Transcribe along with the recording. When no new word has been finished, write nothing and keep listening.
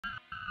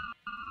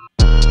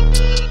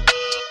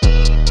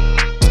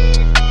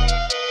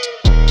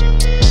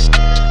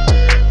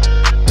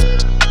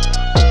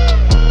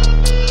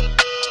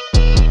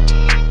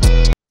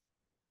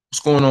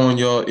going on,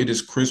 y'all? It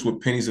is Chris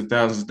with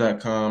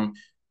penniesofthousands.com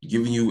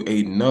giving you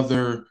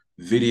another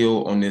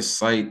video on this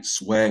site,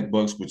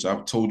 Swagbucks, which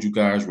I've told you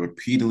guys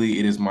repeatedly.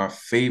 It is my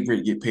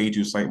favorite get paid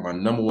you site, my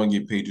number one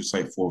get paid you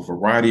site for a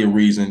variety of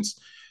reasons.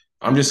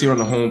 I'm just here on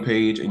the home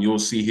page, and you'll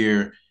see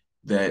here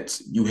that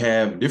you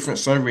have different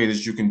surveys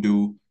that you can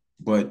do.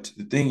 But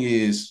the thing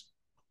is,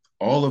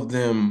 all of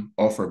them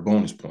offer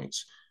bonus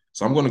points.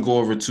 So I'm going to go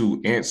over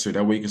to answer.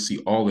 That way you can see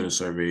all of the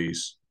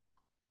surveys.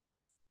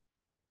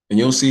 And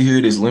you'll see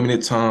here this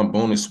limited time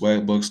bonus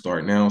swag bucks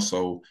start now.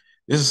 So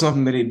this is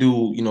something that they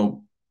do,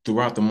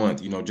 throughout the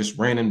month, just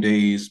random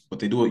days, but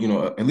they do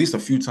it, at least a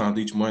few times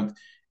each month.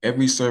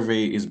 Every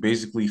survey is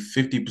basically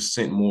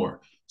 50%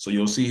 more. So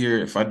you'll see here,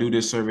 if I do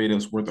this survey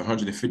that's worth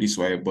 150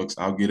 swag bucks,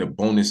 I'll get a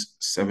bonus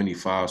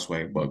 75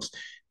 swag bucks.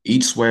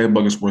 Each swag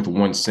buck is worth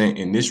 1 cent.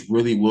 And this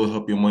really will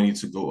help your money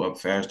to go up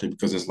faster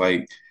because it's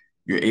like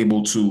you're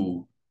able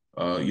to,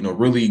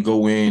 really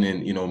go in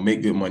and,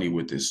 make good money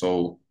with this.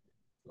 So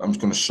I'm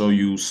just going to show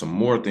you some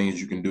more things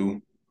you can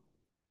do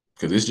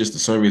because it's just the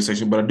survey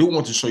section. But I do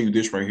want to show you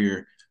this right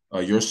here,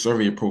 your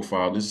survey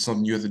profile. This is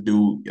something you have to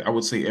do. I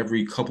would say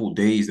every couple of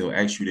days they'll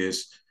ask you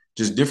this,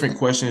 just different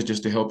questions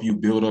just to help you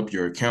build up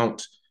your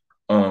account.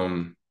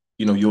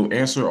 You'll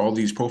answer all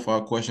these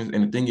profile questions,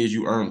 and the thing is,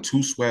 you earn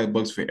 2 swag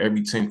bucks for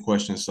every 10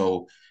 questions.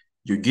 So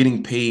you're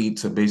getting paid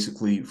to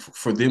basically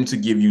for them to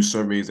give you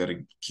surveys that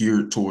are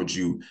geared towards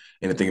you.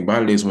 And the thing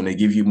about it is, when they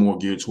give you more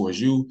geared towards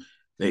you,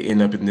 they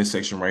end up in this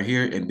section right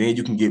here, and then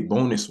you can get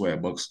bonus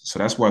swag bucks. So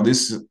that's why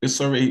this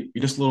survey,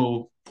 this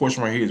little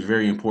portion right here is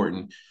very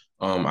important.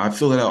 I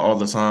fill it out all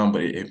the time,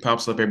 but it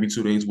pops up every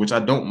 2 days, which I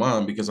don't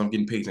mind because I'm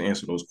getting paid to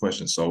answer those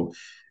questions. So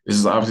this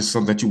is obviously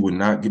something that you would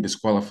not get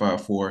disqualified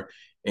for.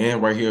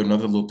 And right here,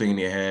 another little thing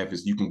they have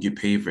is you can get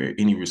paid for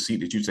any receipt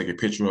that you take a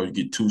picture of. You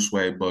get 2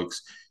 swag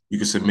bucks. You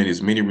can submit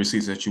as many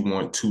receipts that you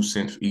want, 2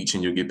 cents each,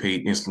 and you'll get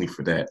paid instantly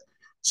for that.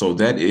 So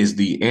that is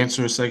the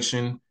answer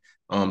section.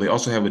 They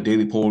also have a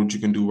daily poll that you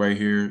can do right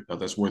here.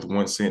 That's worth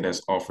 1 cent.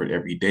 That's offered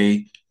every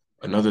day.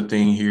 Another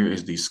thing here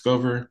is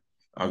Discover.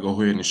 I'll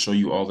go ahead and show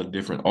you all the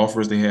different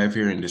offers they have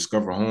here in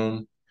Discover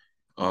Home.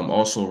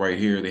 Also right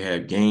here, they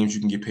have games you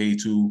can get paid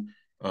to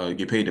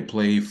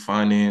play,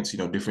 finance,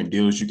 different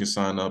deals you can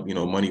sign up,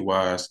 money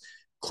wise.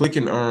 Click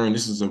and earn.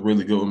 This is a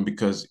really good one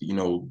because,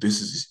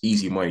 this is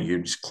easy money. You're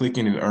just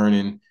clicking and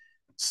earning,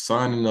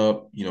 signing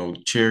up,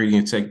 charity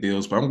and tech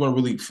deals. But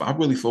I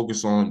really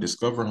focus on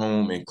Discover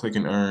Home and Click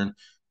and Earn.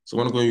 So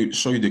I'm going to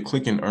show you the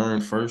Click and Earn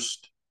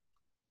first.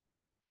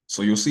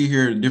 So you'll see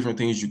here different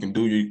things you can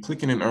do. You're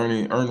clicking and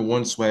earn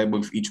 1 swag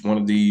buck for each one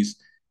of these.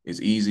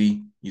 It's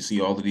easy. You see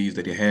all of these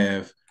that they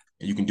have,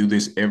 and you can do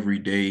this every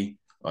day.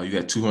 You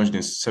got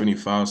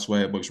 275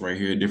 swag bucks right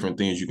here, different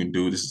things you can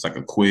do. This is like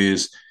a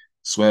quiz.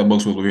 Swag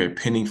bucks will be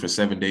pending for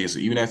 7 days. So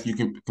even after you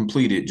can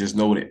complete it, just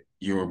know that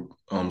your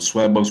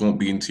swag bucks won't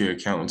be into your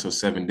account until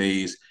 7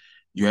 days.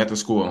 You have to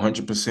score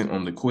 100%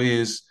 on the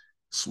quiz.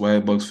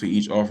 Swag bucks for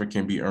each offer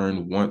can be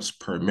earned once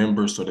per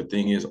member. So the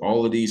thing is,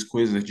 all of these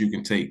quizzes that you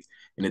can take,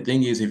 and the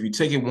thing is, if you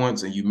take it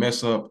once and you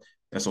mess up,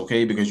 that's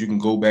okay because you can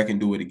go back and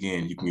do it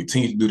again. You can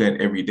continue to do that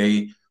every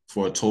day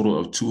for a total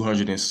of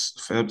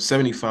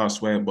 275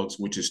 swag bucks,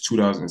 which is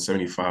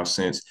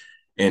 $2.75.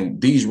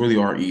 And these really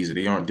are easy.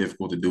 They aren't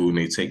difficult to do, and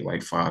they take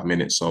like 5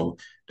 minutes. So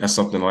that's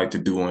something I like to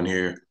do on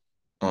here.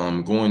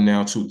 Going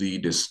now to the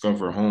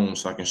Discover Home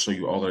so I can show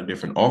you all the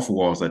different offer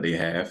walls that they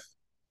have.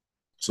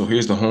 So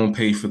here's the home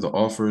page for the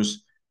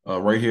offers.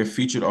 Right here,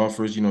 featured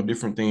offers,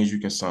 different things you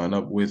can sign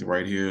up with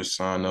right here.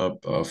 Sign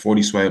up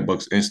 40 swag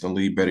bucks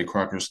instantly, Betty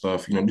Crocker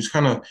stuff. Just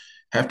kind of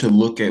have to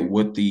look at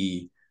what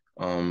the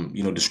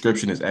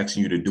description is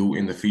asking you to do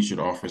in the featured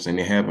offers. And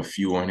they have a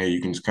few on here. You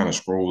can just kind of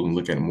scroll and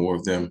look at more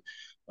of them.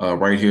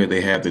 Right here,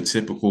 they have the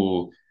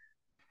typical,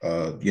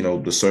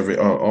 the survey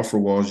offer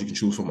walls you can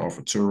choose from: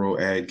 offer Turo,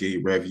 ad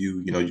gate,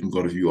 review. You can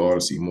go to view all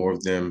to see more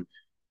of them.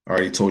 I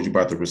already told you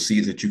about the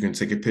receipts that you can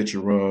take a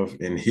picture of.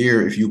 And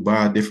here, if you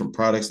buy different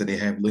products that they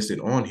have listed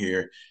on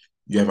here,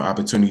 you have an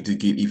opportunity to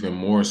get even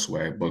more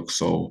swag bucks.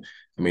 So,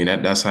 I mean,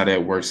 that's how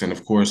that works. And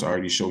of course, I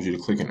already showed you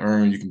to click and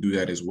earn. You can do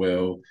that as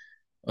well.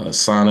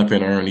 Sign up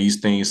and earn these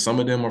things. Some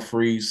of them are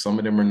free, some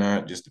of them are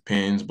not, just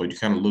depends. But you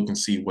kind of look and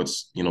see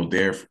what's,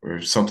 there or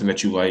something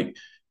that you like,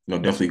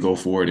 definitely go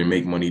for it and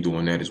make money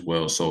doing that as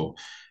well. So,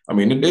 I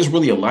mean, there's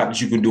really a lot that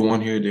you can do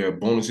on here. There are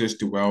bonuses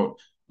throughout.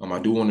 I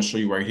do want to show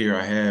you right here.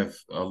 I have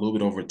a little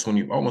bit over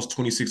 20, almost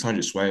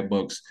 2,600 swag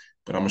bucks,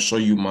 but I'm gonna show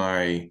you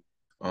my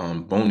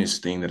bonus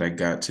thing that I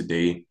got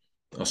today.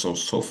 So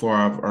far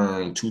I've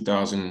earned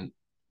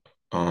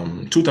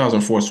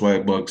 2004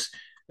 swag bucks.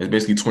 It's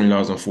basically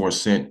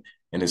 $20.04,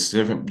 and it's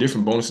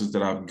different bonuses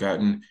that I've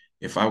gotten.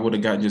 If I would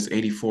have gotten just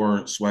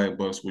 84 swag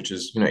bucks, which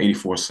is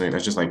 84 cents,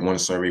 that's just like one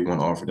survey,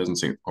 one offer. It doesn't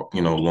take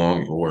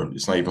long, or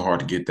it's not even hard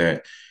to get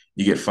that.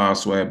 You get 5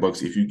 swag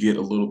bucks. If you get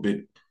a little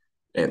bit,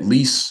 at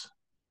least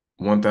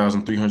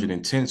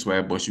 1,310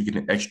 swag bucks, you get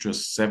an extra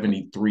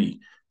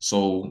 73.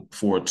 So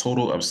for a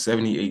total of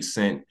 78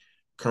 cents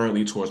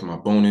currently towards my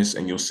bonus.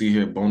 And you'll see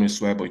here, bonus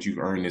swag bucks you've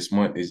earned this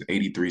month is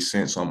 83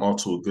 cents. So I'm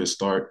off to a good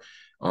start.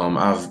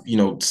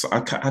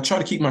 I try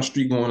to keep my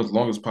streak going as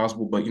long as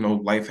possible, but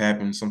life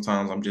happens.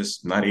 Sometimes I'm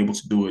just not able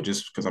to do it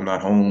just because I'm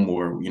not home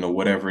or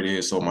whatever it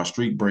is. So my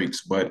streak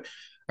breaks, but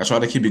I try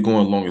to keep it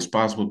going as long as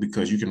possible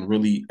because you can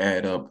really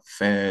add up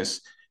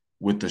fast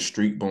with the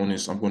streak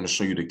bonus. I'm going to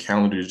show you the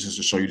calendar just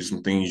to show you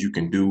some things you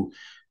can do.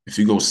 If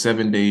you go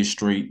 7 days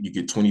straight, you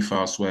get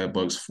 25 swag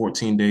bucks,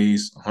 14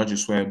 days, 100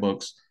 swag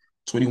bucks,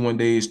 21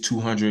 days,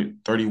 200,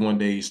 31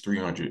 days,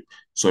 300.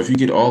 So if you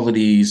get all of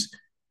these,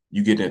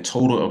 you get a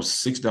total of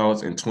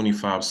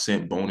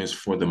 $6.25 bonus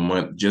for the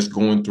month just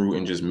going through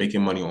and just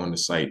making money on the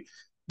site.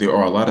 There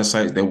are a lot of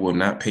sites that will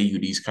not pay you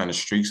these kind of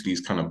streaks,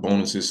 these kind of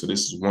bonuses. So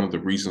this is one of the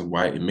reasons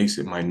why it makes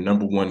it my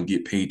 #1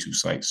 get paid to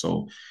site.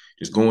 So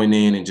just going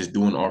in and just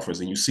doing offers.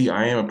 And you see,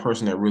 I am a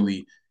person that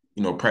really,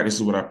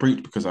 practices what I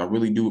preach because I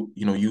really do,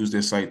 use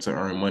this site to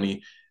earn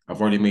money.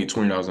 I've already made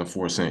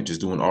 $20.04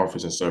 just doing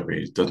offers and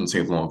surveys. Doesn't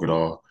take long at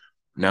all.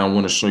 Now I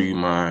want to show you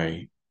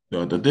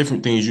the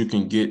different things you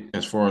can get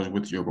as far as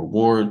with your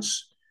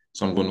rewards.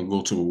 So I'm going to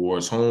go to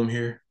rewards home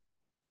here.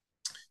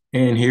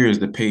 And here is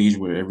the page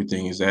where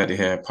everything is at. They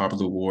have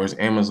popular rewards,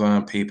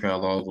 Amazon,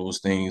 PayPal, all of those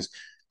things.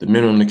 The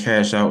minimum to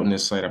cash out in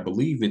this site, I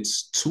believe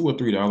it's $2 or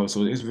 $3.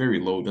 So it's very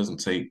low. It doesn't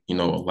take, a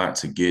lot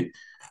to get.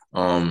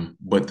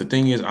 But the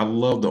thing is, I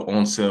love the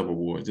on sale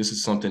rewards. This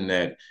is something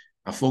that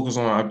I focus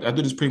on. I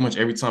do this pretty much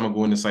every time I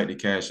go in the site to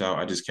cash out.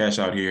 I just cash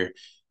out here.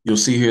 You'll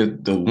see here,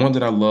 the one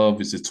that I love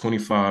is the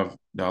 $25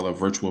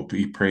 virtual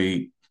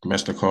prepaid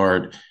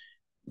MasterCard.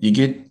 You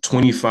get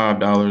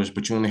 $25,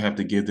 but you only have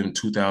to give them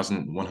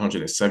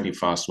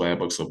 2,175 swag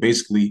bucks. So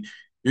basically,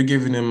 you're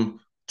giving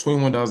them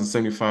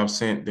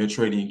 $21.75. They're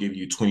trading and give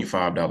you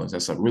 $25.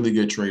 That's a really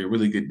good trade, a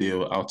really good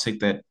deal. I'll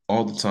take that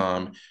all the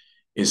time.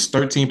 It's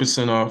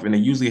 13% off, and they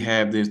usually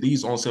have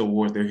these on sale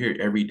awards. They're here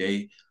every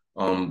day.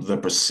 The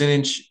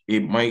percentage,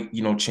 it might,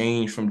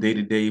 change from day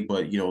to day,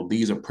 but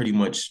these are pretty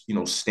much,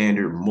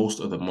 standard most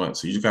of the month.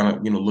 So you just kind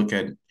of, look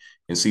at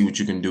and see what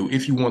you can do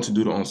if you want to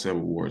do the on sale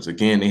rewards.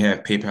 Again, they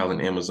have PayPal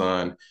and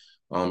Amazon.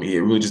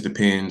 It really just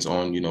depends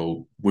on,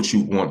 what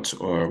you want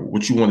or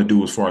what you want to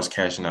do as far as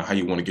cashing out, how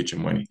you want to get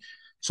your money.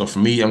 So for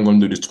me, I'm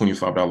going to do this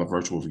 $25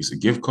 virtual Visa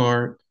gift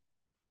card.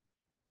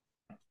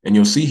 And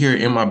you'll see here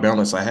in my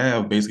balance, I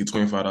have basically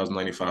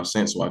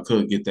 $25.95. So I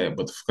could get that,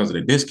 but because of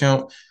the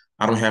discount,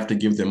 I don't have to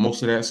give them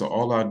most of that. So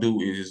all I do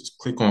is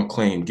click on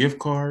claim gift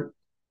card.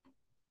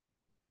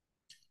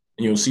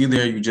 And you'll see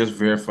there you just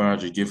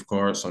verified your gift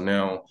card. So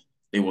now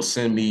they will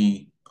send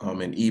me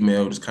an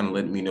email just kind of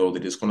letting me know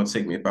that it's going to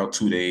take me about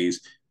 2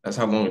 days. That's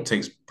how long it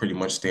takes, pretty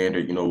much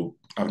standard.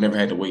 I've never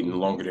had to wait any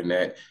longer than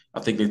that. I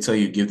think they tell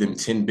you give them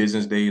 10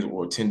 business days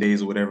or 10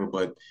 days or whatever,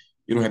 but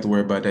you don't have to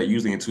worry about that.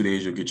 Usually in 2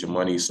 days, you'll get your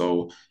money.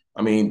 So,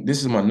 I mean,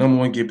 this is my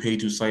 #1 get paid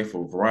to site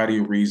for a variety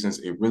of reasons.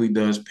 It really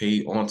does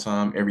pay on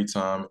time, every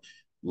time.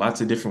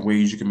 Lots of different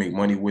ways you can make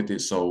money with it.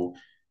 So,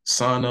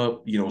 sign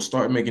up,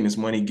 start making this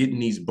money, getting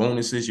these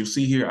bonuses. You'll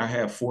see here I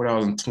have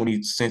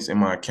 $4.20 in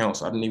my account.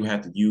 So I didn't even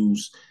have to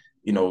use,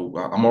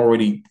 I'm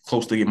already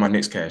close to get my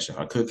next cash out.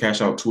 I could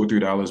cash out $2 or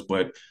 $3,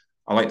 but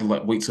I like to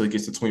wait till it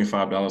gets to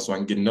 $25 so I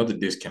can get another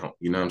discount.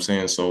 You know what I'm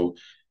saying? So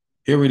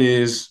here it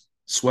is,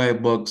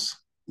 Swagbucks.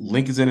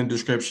 Link is in the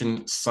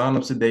description. Sign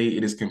up today.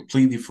 It is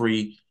completely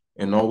free.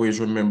 And always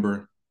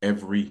remember,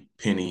 every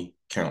penny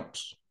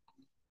counts.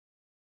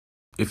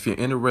 If you're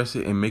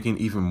interested in making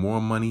even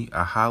more money,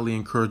 I highly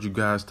encourage you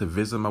guys to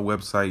visit my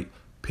website,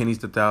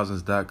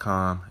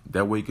 pennies2thousands.com.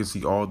 That way you can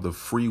see all the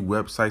free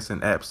websites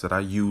and apps that I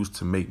use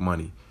to make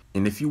money.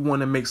 And if you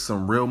want to make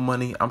some real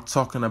money, I'm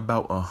talking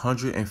about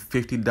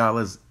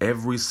 $150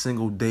 every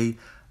single day.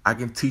 I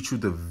can teach you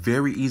the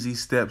very easy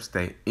steps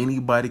that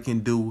anybody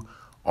can do.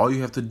 All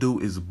you have to do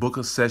is book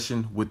a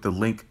session with the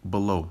link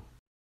below.